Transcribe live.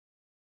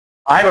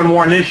I haven't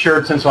worn this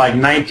shirt since like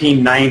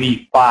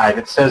 1995.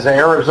 It says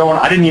Arizona.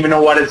 I didn't even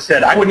know what it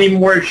said. I wouldn't even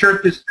wear a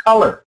shirt this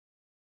color.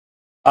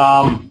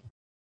 I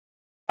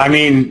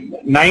mean,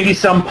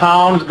 90-some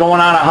pounds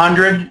going on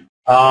 100.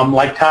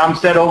 Like Tom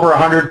said, over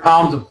 100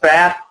 pounds of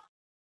fat.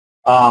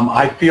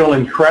 I feel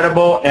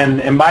incredible.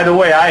 And by the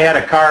way, I had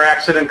a car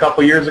accident a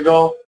couple years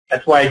ago.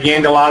 That's why I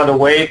gained a lot of the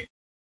weight.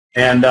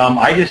 And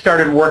I just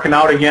started working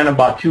out again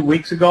about 2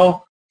 weeks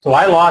ago. So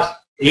I lost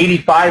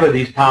 85 of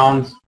these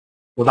pounds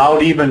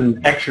without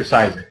even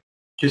exercising.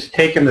 Just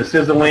taking the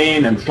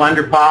Siseline and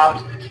Slender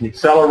Pops, the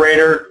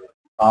accelerator.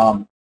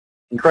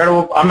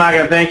 Incredible. I'm not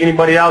going to thank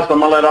anybody else, but I'm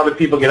going to let other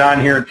people get on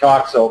here and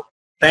talk. So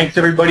thanks,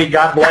 everybody.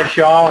 God bless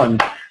y'all.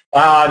 And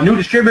new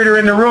distributor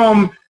in the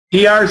room,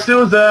 PR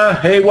Souza.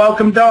 Hey,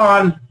 welcome,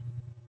 Dawn.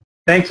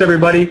 Thanks,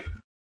 everybody.